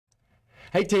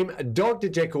Hey team, Dr.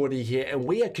 Jack Ordy here, and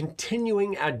we are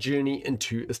continuing our journey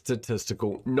into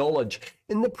statistical knowledge.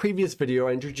 In the previous video,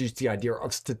 I introduced the idea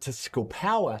of statistical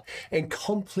power and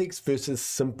complex versus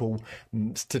simple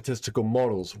statistical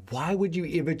models. Why would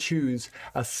you ever choose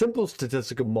a simple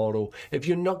statistical model if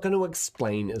you're not going to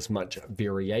explain as much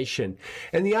variation?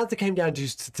 And the answer came down to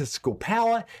statistical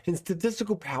power, and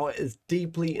statistical power is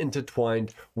deeply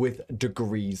intertwined with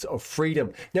degrees of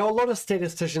freedom. Now, a lot of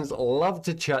statisticians love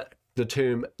to chat the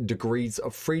term degrees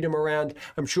of freedom around.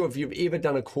 I'm sure if you've ever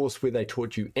done a course where they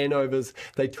taught you ANOVAs,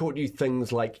 they taught you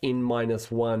things like n minus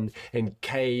 1 and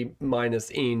k minus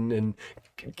n and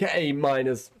k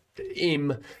minus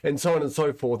m and so on and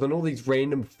so forth, and all these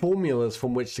random formulas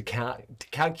from which to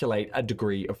calculate a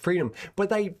degree of freedom. But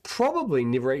they probably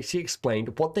never actually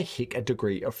explained what the heck a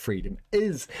degree of freedom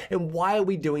is and why are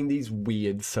we doing these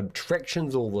weird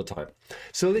subtractions all the time.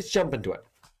 So let's jump into it.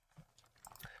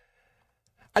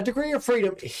 A degree of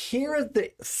freedom, here is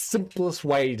the simplest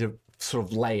way to sort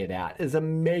of lay it out, is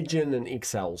imagine an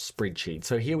Excel spreadsheet.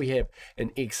 So here we have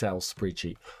an Excel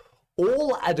spreadsheet.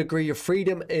 All a degree of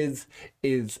freedom is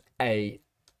a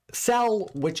cell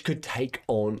which could take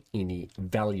on any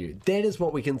value. That is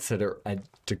what we consider a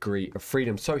degree of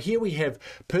freedom. So here we have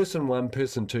person 1,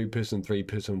 person 2, person 3,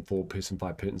 person 4, person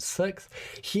 5, person 6.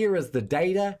 Here is the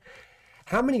data.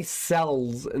 How many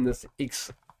cells in this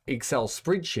Excel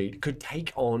spreadsheet could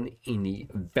take on any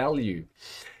value?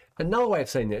 Another way of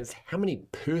saying that is how many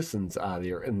persons are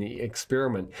there in the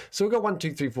experiment? So we've got 1,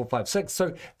 2, 3, 4, 5, 6.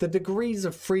 So the degrees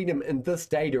of freedom in this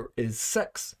data is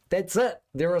 6. That's it.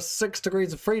 There are 6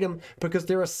 degrees of freedom because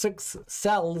there are 6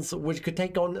 cells which could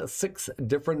take on 6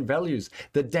 different values.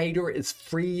 The data is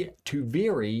free to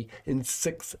vary in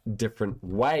 6 different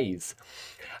ways.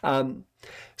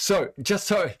 So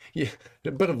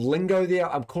a bit of lingo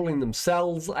there, I'm calling them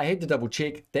cells. I had to double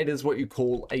check. That is what you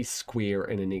call a square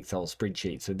in an Excel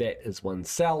spreadsheet. So that is one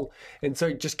cell. And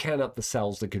so just count up the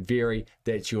cells that could vary.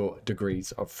 That's your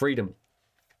degrees of freedom.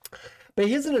 But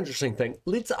here's an interesting thing.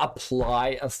 Let's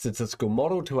apply a statistical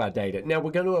model to our data. Now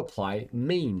we're going to apply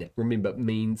mean. Remember,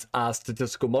 means are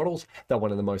statistical models. They're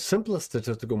one of the most simplest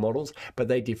statistical models, but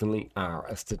they definitely are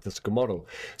a statistical model.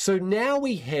 So now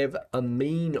we have a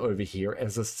mean over here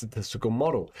as a statistical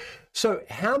model. So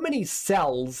how many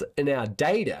cells in our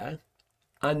data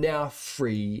are now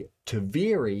free to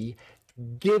vary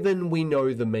given we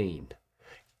know the mean?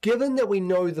 Given that we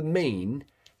know the mean,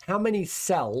 how many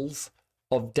cells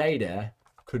of data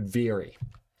could vary?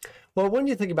 Well, when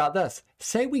you think about this,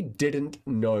 say we didn't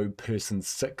know person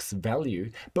 6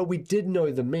 value, but we did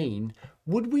know the mean,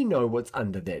 would we know what's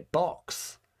under that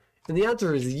box? And the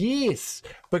answer is yes,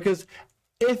 because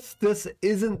if this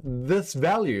isn't this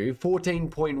value,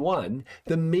 14.1,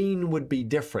 the mean would be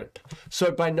different.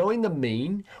 So by knowing the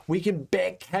mean, we can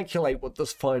back calculate what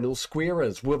this final square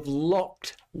is. We've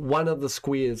locked one of the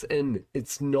squares in.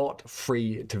 It's not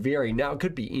free to vary. Now, it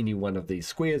could be any one of these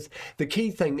squares. The key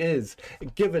thing is,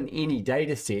 given any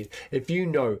data set, if you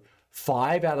know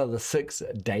 5 out of the 6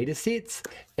 data sets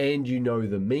and you know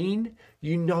the mean,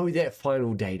 you know that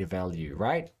final data value,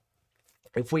 right?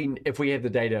 If we have the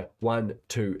data 1,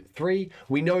 2, 3,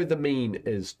 we know the mean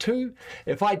is 2.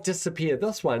 If I disappear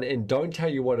this one and don't tell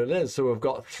you what it is, so we've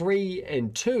got 3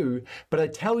 and 2, but I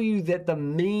tell you that the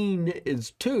mean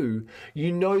is 2,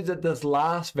 you know that this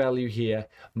last value here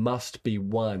must be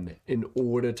 1 in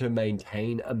order to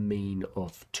maintain a mean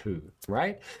of 2,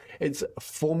 right? It's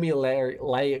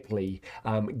formulaically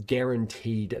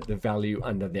guaranteed the value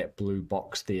under that blue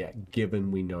box there,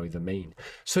 given we know the mean.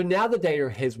 So now the data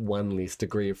has one less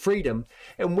degree of freedom,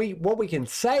 and what we can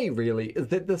say really is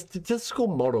that the statistical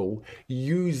model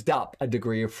used up a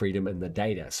degree of freedom in the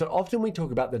data. So often we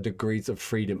talk about the degrees of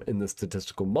freedom in the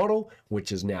statistical model,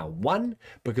 which is now 1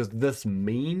 because this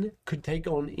mean could take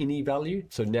on any value.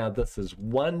 So now this is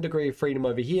 1 degree of freedom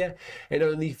over here and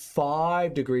only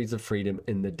 5 degrees of freedom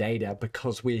in the data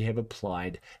because we have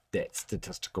applied that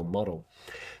statistical model.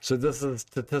 So this is a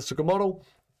statistical model.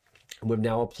 We've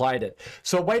now applied it.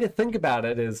 So a way to think about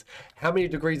it is, how many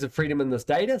degrees of freedom in this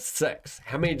data? 6.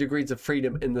 How many degrees of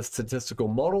freedom in the statistical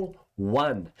model?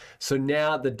 1. So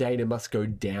now the data must go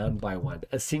down by 1.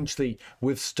 Essentially,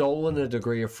 we've stolen a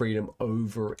degree of freedom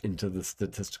over into the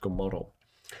statistical model.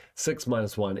 6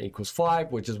 minus 1 equals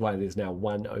 5, which is why there's now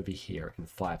 1 over here and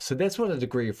 5. So that's what a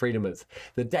degree of freedom is.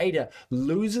 The data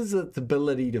loses its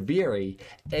ability to vary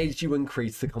as you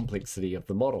increase the complexity of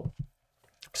the model.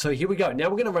 So here we go. Now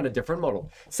we're going to run a different model.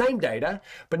 Same data,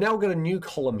 but now we've got a new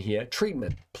column here,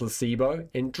 treatment, placebo,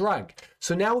 and drug.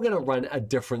 So now we're going to run a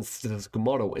different statistical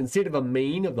model. Instead of a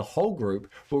mean of the whole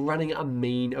group, we're running a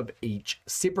mean of each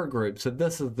separate group. So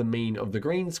this is the mean of the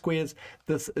green squares.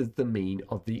 This is the mean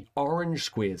of the orange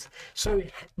squares. So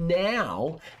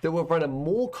now that we've run a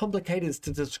more complicated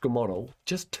statistical model,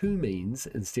 just 2 means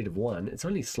instead of 1, it's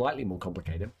only slightly more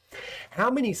complicated. How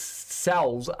many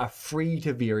cells are free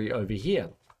to vary over here?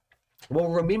 Well,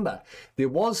 remember, there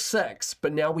was 6,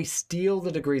 but now we steal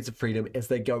the degrees of freedom as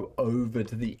they go over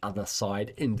to the other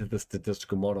side into the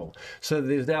statistical model. So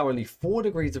there's now only 4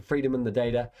 degrees of freedom in the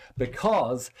data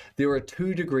because there are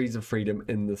 2 degrees of freedom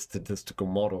in the statistical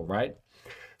model, right?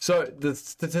 So the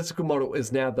statistical model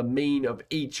is now the mean of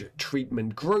each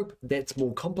treatment group. That's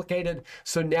more complicated.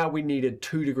 So now we needed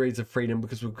 2 degrees of freedom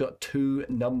because we've got 2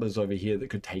 numbers over here that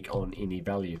could take on any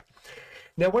value.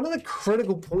 Now, one of the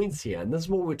critical points here, and this is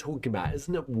what we're talking about,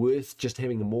 isn't it worth just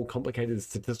having a more complicated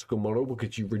statistical model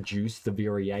because you reduce the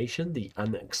variation, the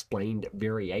unexplained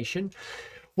variation?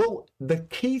 Well, the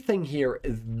key thing here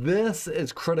is this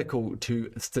is critical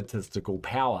to statistical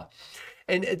power.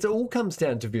 And it all comes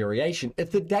down to variation.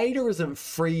 If the data isn't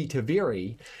free to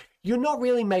vary, you're not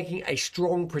really making a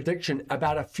strong prediction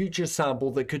about a future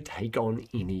sample that could take on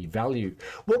any value.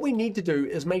 What we need to do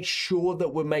is make sure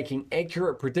that we're making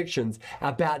accurate predictions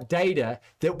about data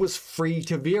that was free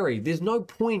to vary. There's no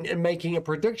point in making a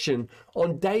prediction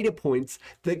on data points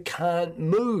that can't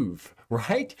move,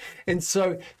 right? And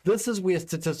so this is where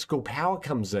statistical power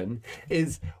comes in,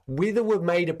 is whether we've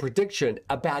made a prediction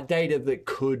about data that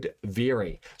could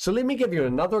vary. So let me give you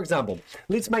another example.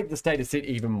 Let's make this data set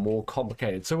even more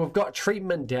complicated. So we've got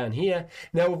treatment down here.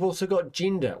 Now we've also got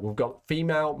gender. We've got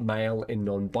female, male, and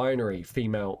non-binary.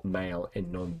 Female, male, and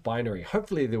non-binary.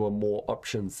 Hopefully there were more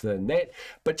options than that,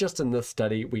 but just in this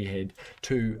study we had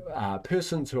 2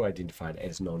 persons who identified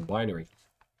as non-binary.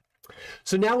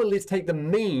 So now let's take the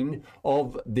mean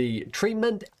of the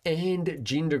treatment and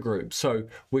gender group. So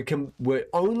we're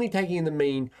only taking the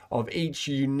mean of each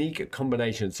unique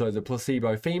combination. So the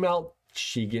placebo female,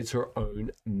 she gets her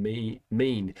own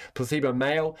mean. Placebo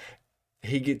male,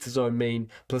 he gets his own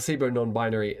mean. Placebo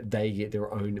non-binary, they get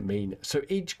their own mean. So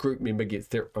each group member gets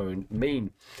their own mean.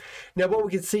 Now what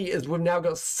we can see is we've now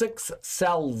got 6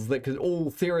 cells that could all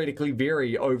theoretically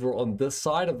vary over on this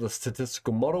side of the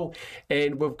statistical model,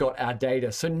 and we've got our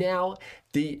data. So now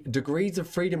the degrees of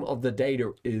freedom of the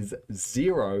data is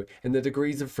 0 and the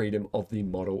degrees of freedom of the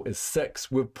model is 6.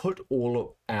 We've put all of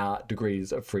our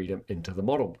degrees of freedom into the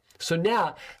model. So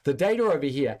now the data over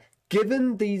here,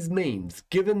 given these means,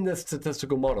 given this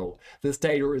statistical model, this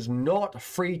data is not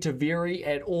free to vary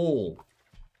at all,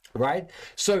 right?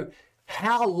 So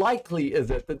how likely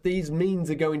is it that these means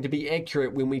are going to be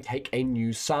accurate when we take a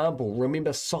new sample?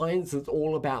 Remember, science is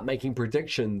all about making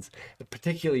predictions,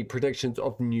 particularly predictions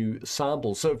of new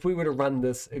samples. So if we were to run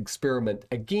this experiment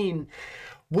again,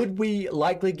 would we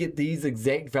likely get these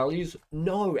exact values?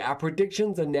 No, our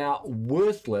predictions are now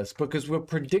worthless because we've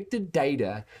predicted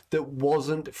data that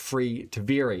wasn't free to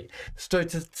vary. So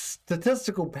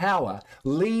statistical power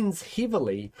leans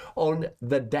heavily on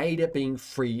the data being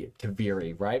free to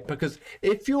vary, right? Because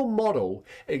if your model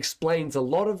explains a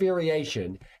lot of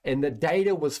variation and the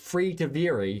data was free to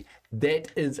vary,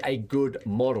 that is a good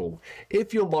model.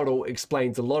 If your model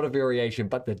explains a lot of variation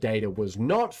but the data was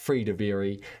not free to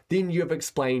vary, then you've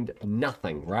explained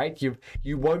nothing, right?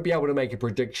 You won't be able to make a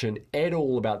prediction at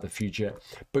all about the future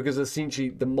because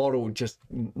essentially the model just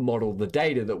modeled the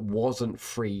data that wasn't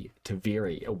free to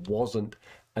vary. It wasn't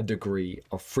a degree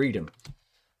of freedom.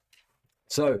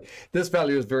 So this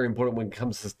value is very important when it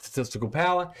comes to statistical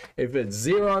power. If it's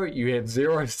 0, you have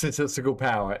 0 statistical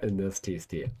power in this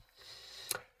test here.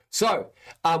 So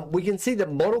we can see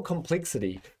that model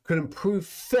complexity could improve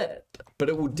fit, but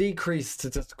it will decrease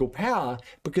statistical power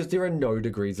because there are no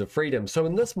degrees of freedom. So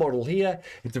in this model here,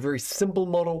 it's a very simple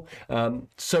model.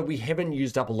 So we haven't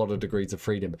used up a lot of degrees of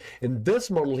freedom. In this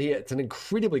model here, it's an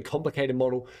incredibly complicated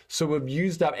model. So we've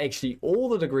used up actually all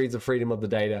the degrees of freedom of the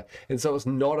data. And so it's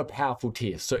not a powerful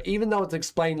test. So even though it's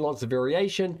explained lots of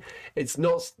variation, it's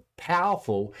not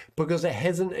powerful because it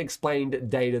hasn't explained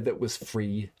data that was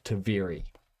free to vary.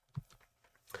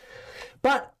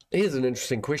 But here's an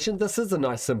interesting question. This is a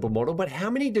nice simple model, but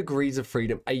how many degrees of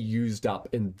freedom are used up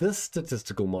in this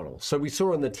statistical model? So we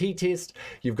saw in the t-test,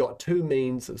 you've got 2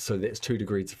 means, so that's 2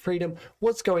 degrees of freedom.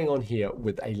 What's going on here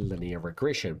with a linear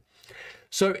regression?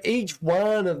 So each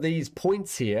one of these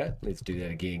points here, let's do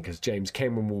that again because James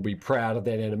Cameron will be proud of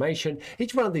that animation.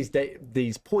 Each one of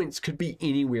these points could be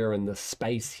anywhere in the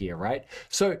space here, right?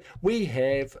 So we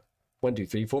have 1, 2,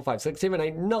 3, 4, 5, 6, 7,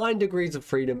 8, 9 degrees of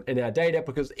freedom in our data,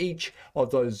 because each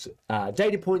of those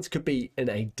data points could be in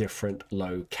a different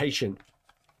location.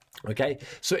 Okay,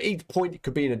 so each point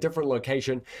could be in a different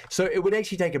location. So it would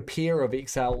actually take a pair of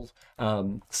Excel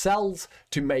cells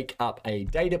to make up a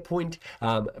data point,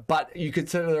 but you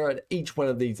consider that each one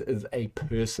of these is a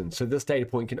person. So this data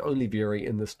point can only vary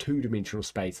in this two-dimensional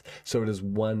space. So it is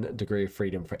 1 degree of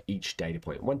freedom for each data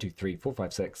point. 1, 2, 3, 4,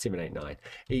 5, 6, 7, 8, 9.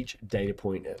 Each data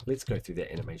point, let's go through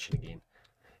that animation again.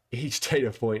 Each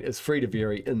data point is free to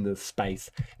vary in this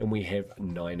space, and we have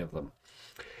 9 of them.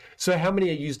 So how many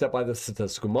are used up by the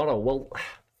statistical model? Well,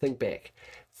 think back.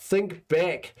 Think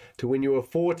back to when you were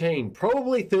 14,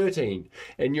 probably 13,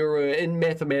 and you were in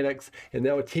mathematics, and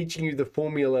they were teaching you the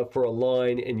formula for a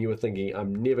line, and you were thinking,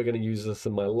 I'm never going to use this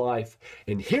in my life.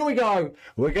 And here we go.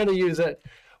 We're going to use it.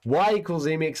 Y equals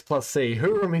mx plus c.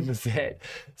 Who remembers that?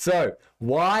 So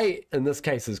y in this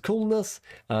case is coolness.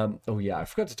 Oh yeah, I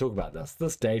forgot to talk about this.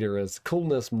 This data is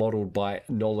coolness modeled by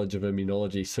knowledge of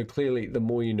immunology. So clearly the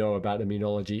more you know about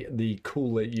immunology, the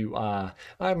cooler you are.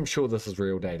 I'm sure this is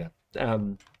real data.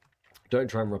 Don't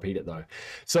try and repeat it though.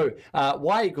 So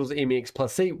y equals mx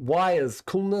plus c. Y is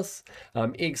coolness.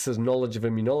 X is knowledge of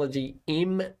immunology.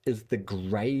 M is the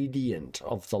gradient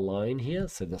of the line here.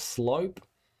 So the slope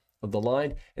of the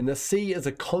line, and the c is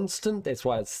a constant. That's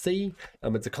why it's c.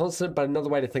 It's a constant, but another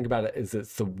way to think about it is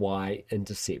it's the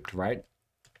y-intercept, right?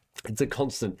 It's a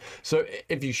constant. So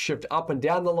if you shift up and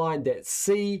down the line, that's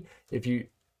c. If you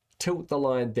tilt the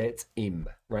line, that's m,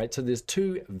 right? So there's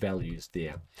 2 values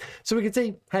there. So we can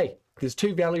see, hey, there's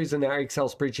 2 values in our Excel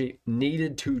spreadsheet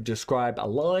needed to describe a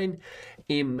line,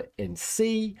 M and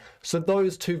C. So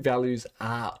those 2 values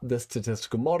are the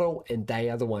statistical model, and they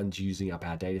are the ones using up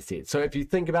our data set. So if you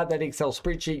think about that Excel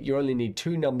spreadsheet, you only need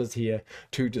 2 numbers here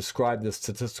to describe the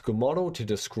statistical model, to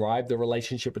describe the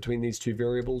relationship between these 2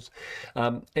 variables.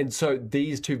 And so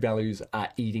these 2 values are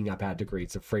eating up our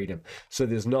degrees of freedom. So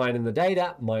there's 9 in the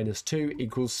data, minus 2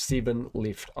 equals 7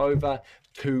 left over.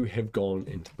 2 have gone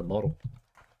into the model.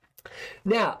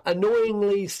 Now,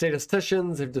 annoyingly,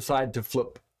 statisticians have decided to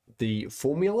flip the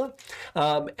formula,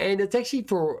 and it's actually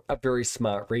for a very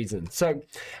smart reason. So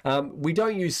we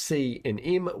don't use C and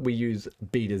M, we use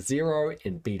beta 0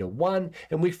 and beta 1,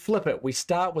 and we flip it. We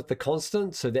start with the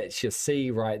constant, so that's your C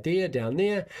right there, down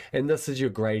there, and this is your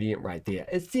gradient right there.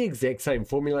 It's the exact same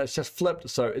formula, it's just flipped,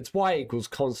 so it's y equals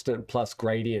constant plus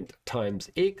gradient times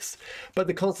x, but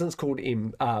the constant's called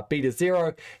beta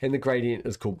 0, and the gradient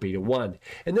is called beta 1.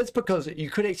 And that's because you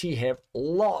could actually have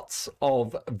lots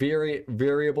of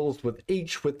variables with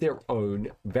each with their own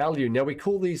value. Now we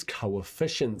call these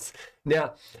coefficients.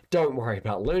 Now don't worry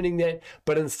about learning that,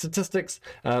 but in statistics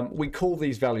we call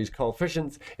these values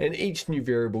coefficients, and each new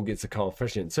variable gets a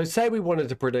coefficient. So say we wanted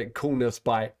to predict coolness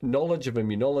by knowledge of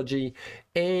immunology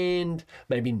and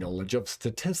maybe knowledge of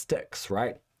statistics,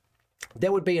 right?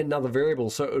 That would be another variable,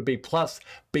 so it would be plus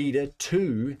beta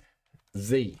 2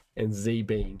 z, and z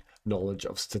being knowledge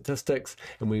of statistics,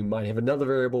 and we might have another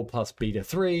variable plus beta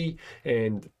 3,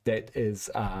 and that is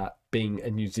being a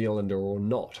New Zealander or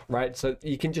not, right? So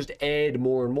you can just add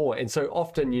more and more. And so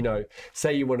often, you know,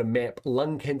 say you want to map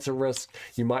lung cancer risk,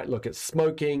 you might look at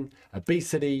smoking,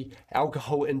 obesity,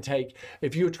 alcohol intake.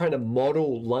 If you were trying to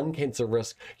model lung cancer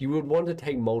risk, you would want to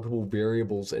take multiple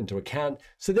variables into account.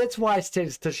 So that's why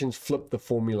statisticians flip the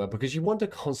formula, because you want to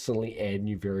constantly add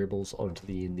new variables onto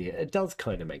the end there. It does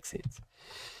kind of make sense.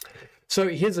 So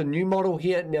here's a new model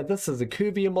here. Now this is a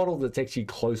curvier model that's actually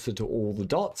closer to all the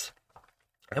dots.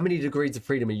 How many degrees of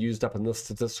freedom are used up in this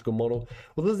statistical model?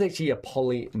 Well, this is actually a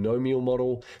polynomial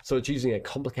model, so it's using a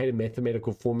complicated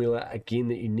mathematical formula, again,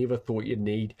 that you never thought you'd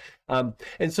need.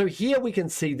 And so here we can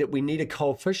see that we need a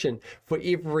coefficient for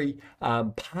every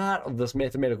part of this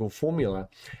mathematical formula.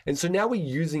 And so now we're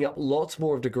using up lots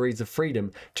more of degrees of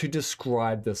freedom to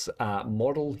describe this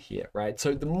model here, right?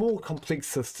 So the more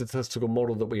complex the statistical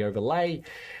model that we overlay,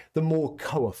 the more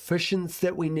coefficients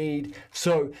that we need,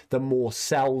 so the more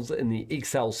cells in the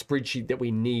Excel spreadsheet that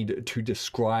we need to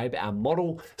describe our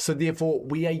model. So therefore,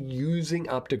 we are using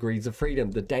up degrees of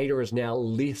freedom. The data is now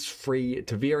less free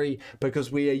to vary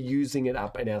because we are using it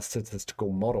up in our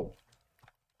statistical model.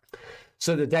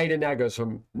 So the data now goes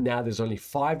from, now there's only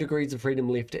 5 degrees of freedom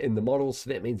left in the model, so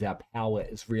that means our power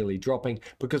is really dropping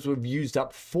because we've used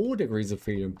up 4 degrees of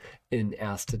freedom in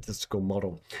our statistical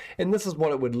model. And this is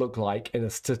what it would look like in a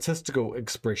statistical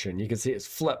expression. You can see it's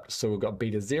flipped, so we've got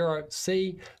beta 0,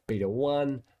 C, beta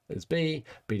 1, is B,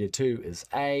 beta 2 is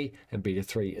A, and beta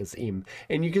 3 is M.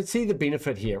 And you can see the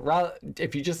benefit here. Rather,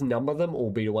 if you just number them, all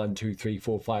beta 1, 2, 3,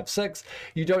 4, 5, 6,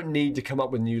 you don't need to come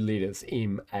up with new letters,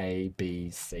 M, A, B,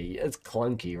 C. It's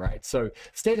clunky, right? So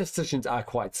statisticians are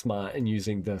quite smart in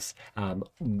using this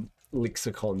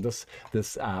lexicon, this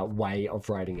way of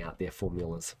writing out their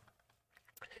formulas.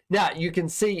 Now, you can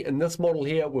see in this model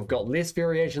here, we've got less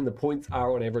variation. The points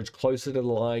are on average closer to the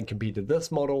line compared to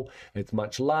this model. It's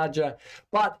much larger.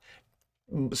 But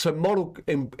so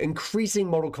increasing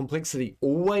model complexity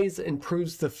always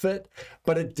improves the fit,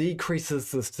 but it decreases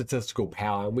the statistical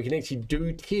power. And we can actually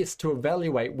do tests to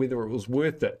evaluate whether it was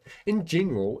worth it. In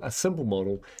general, a simple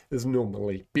model is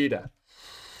normally better.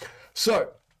 So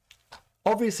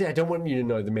obviously, I don't want you to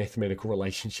know the mathematical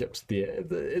relationships there.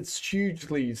 It's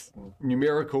hugely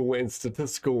numerical and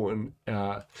statistical and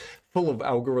full of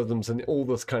algorithms and all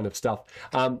this kind of stuff.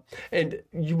 And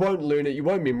you won't learn it, you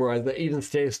won't memorize it. Even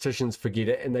statisticians forget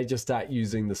it and they just start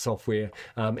using the software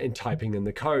and typing in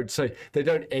the code. So they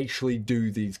don't actually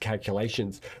do these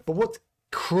calculations. But what's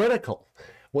critical,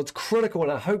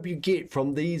 and I hope you get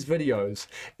from these videos,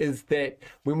 is that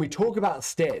when we talk about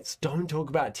stats, don't talk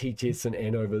about t-tests and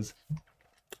ANOVAs.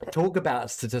 Talk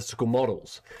about statistical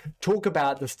models. Talk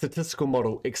about the statistical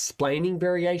model explaining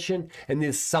variation, and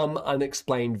there's some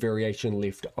unexplained variation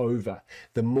left over.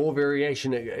 The more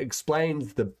variation it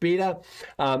explains, the better.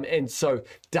 And so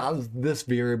does this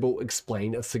variable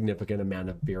explain a significant amount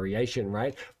of variation,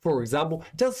 right? For example,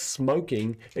 does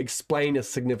smoking explain a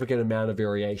significant amount of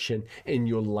variation in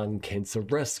your lung cancer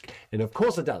risk? And of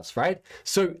course it does, right?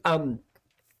 So,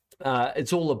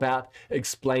 it's all about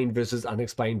explained versus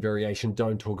unexplained variation.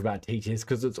 Don't talk about t-tests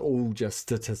because it's all just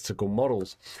statistical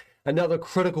models. Another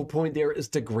critical point there is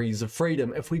degrees of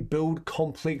freedom. If we build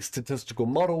complex statistical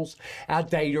models, our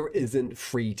data isn't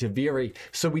free to vary.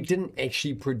 So we didn't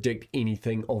actually predict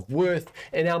anything of worth,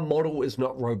 and our model is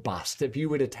not robust. If you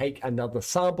were to take another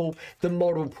sample, the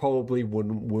model probably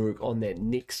wouldn't work on that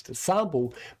next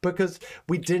sample because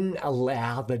we didn't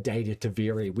allow the data to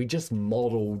vary. We just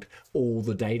modeled all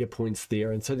the data points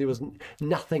there, and so there was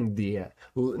nothing there,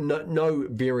 no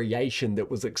variation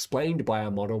that was explained by our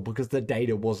model because the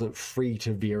data wasn't free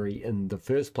to vary in the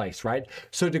first place, right?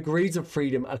 So degrees of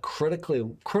freedom are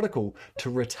critical to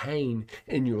retain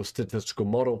in your statistical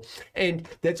model. And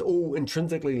that's all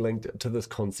intrinsically linked to this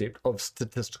concept of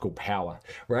statistical power,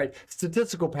 right?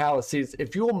 Statistical power says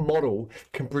if your model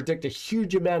can predict a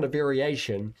huge amount of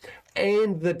variation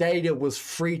and the data was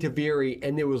free to vary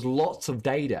and there was lots of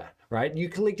data, right? You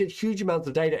collected huge amounts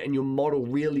of data and your model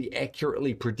really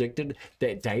accurately predicted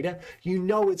that data. You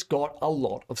know it's got a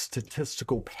lot of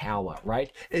statistical power,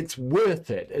 right? It's worth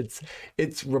it.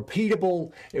 It's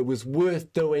repeatable. It was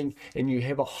worth doing, and you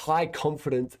have a high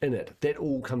confidence in it. That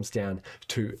all comes down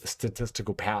to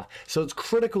statistical power. So it's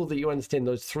critical that you understand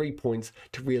those 3 points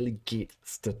to really get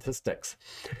statistics.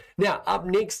 Now, up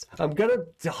next, I'm going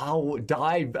to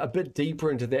dive a bit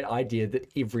deeper into that idea that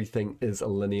everything is a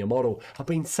linear model. I've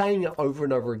been saying it over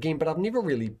and over again, but I've never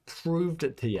really proved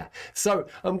it to you. So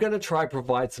I'm going to try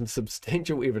provide some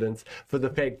substantial evidence for the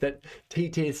fact that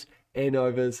t-tests,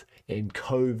 ANOVAs, and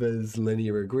COVAs,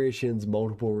 linear regressions,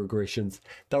 multiple regressions,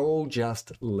 they're all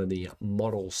just linear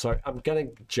models. So I'm going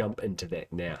to jump into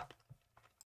that now.